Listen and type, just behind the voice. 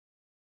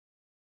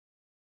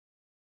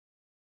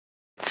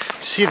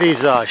See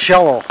these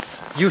shallow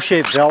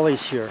U-shaped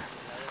valleys here.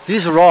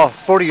 These are all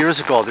 40 years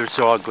ago. These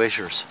are all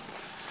glaciers.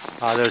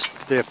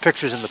 They have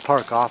pictures in the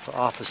park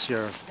office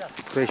here.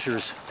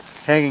 Glaciers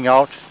hanging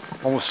out,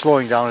 almost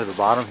slowing down to the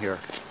bottom here.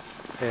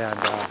 And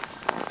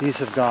these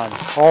have gone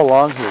all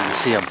along here. You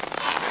see them.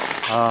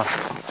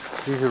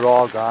 These are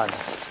all gone.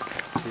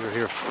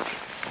 Here.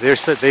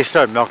 They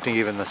start melting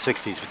even in the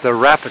 60s, but they're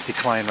rapid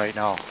decline right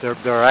now.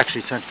 They're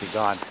actually essentially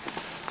gone.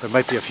 There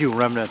might be a few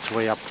remnants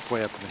way up in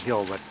the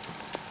hill, but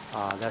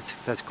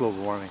that's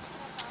global warming.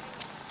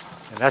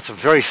 And that's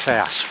very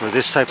fast for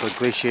this type of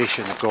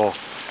glaciation to go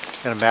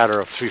in a matter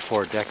of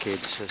 3-4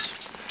 decades. Is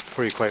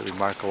pretty quite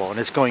remarkable, and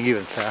it's going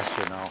even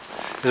faster now.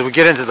 As we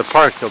get into the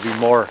park, there'll be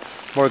more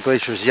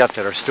glaciers yet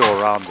that are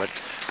still around, but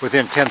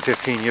within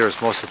 10-15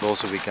 years, most of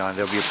those will be gone.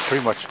 They'll be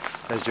pretty much,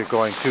 as you're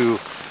going through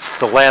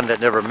the land that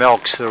never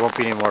melts, there won't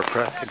be any more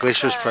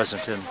glaciers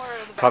present in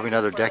probably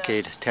another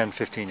decade,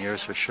 10-15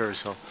 years for sure.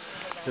 So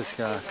it's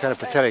kind of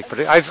pathetic.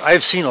 But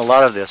I've seen a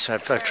lot of this.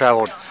 I've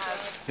traveled,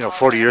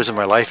 40 years of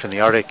my life in the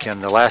Arctic,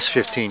 and the last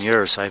 15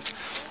 years I've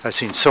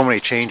seen so many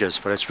changes.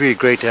 But it's really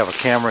great to have a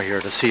camera here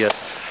to see it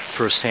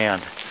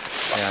firsthand.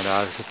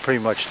 And it's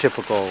pretty much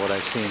typical of what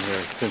I've seen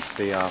here since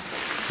the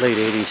late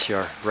 80s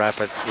here,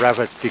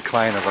 rapid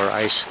decline of our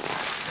ice.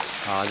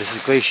 This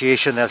is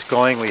glaciation that's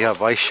going. We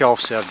have ice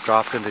shelves that have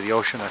dropped into the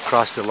ocean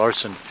across the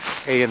Larsen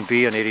A and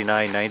B in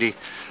 89-90.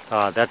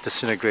 That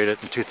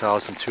disintegrated in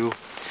 2002.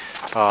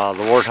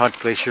 The Ward Hunt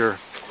Glacier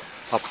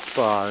up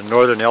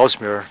northern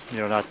Ellesmere,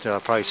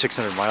 probably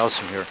 600 miles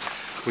from here.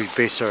 We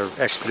based our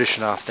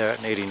expedition off that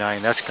in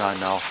 89. That's gone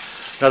now.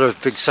 Another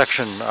big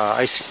section,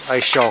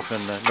 ice shelf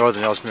in the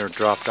northern Ellesmere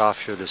dropped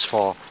off here this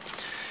fall.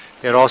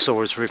 It also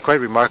was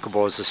quite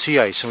remarkable is the sea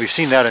ice, and we've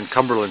seen that in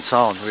Cumberland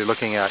Sound. We're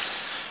looking at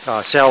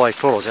satellite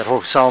photos. That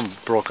whole sound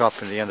broke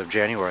up in the end of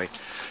January.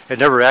 It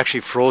never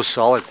actually froze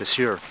solid this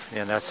year,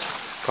 and that's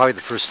probably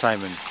the first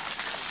time in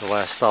the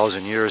last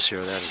 1,000 years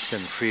here that it's been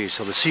freeze.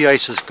 So the sea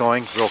ice is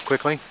going real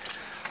quickly,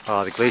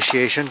 the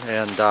glaciation,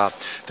 and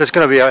that's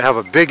going to have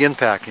a big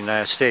impact in the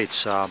United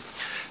States.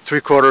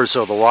 3/4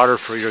 of the water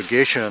for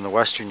irrigation in the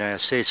western United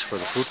States for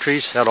the fruit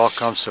trees, that all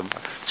comes from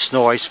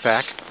snow ice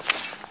pack.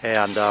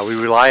 And we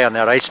rely on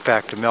that ice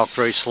pack to melt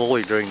very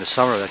slowly during the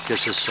summer. That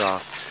gives us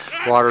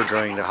water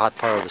during the hot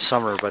part of the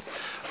summer, but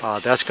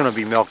that's going to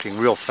be melting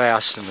real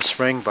fast in the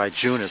spring. By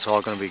June it's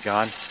all going to be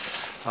gone.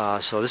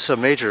 So this is a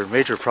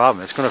major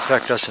problem. It's going to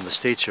affect us in the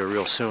States here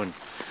real soon.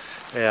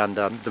 And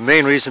the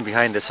main reason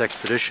behind this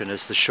expedition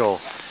is to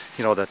show,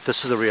 that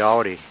this is a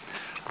reality,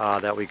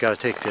 that we got to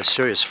take this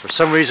serious. For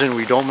some reason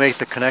we don't make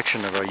the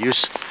connection of our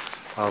use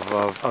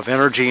of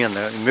energy and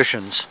the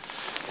emissions,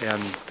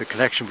 and the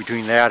connection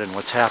between that and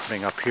what's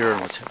happening up here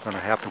and what's going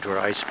to happen to our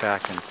ice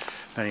pack and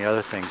many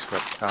other things.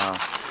 But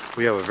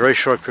we have a very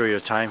short period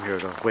of time here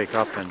to wake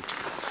up and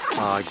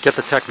get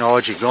the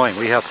technology going.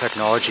 We have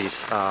technology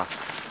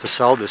to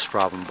solve this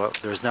problem, but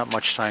there's not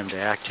much time to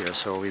act here,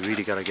 so we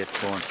really got to get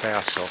going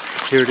fast. So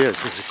here it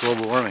is. This is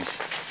global warming.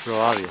 Real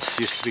obvious.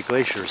 Used to be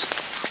glaciers.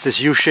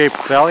 This U-shaped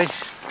valley,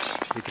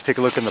 you can take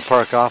a look in the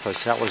park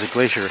office. That was a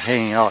glacier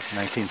hanging out in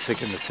the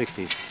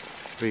 60s.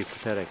 Pretty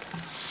pathetic.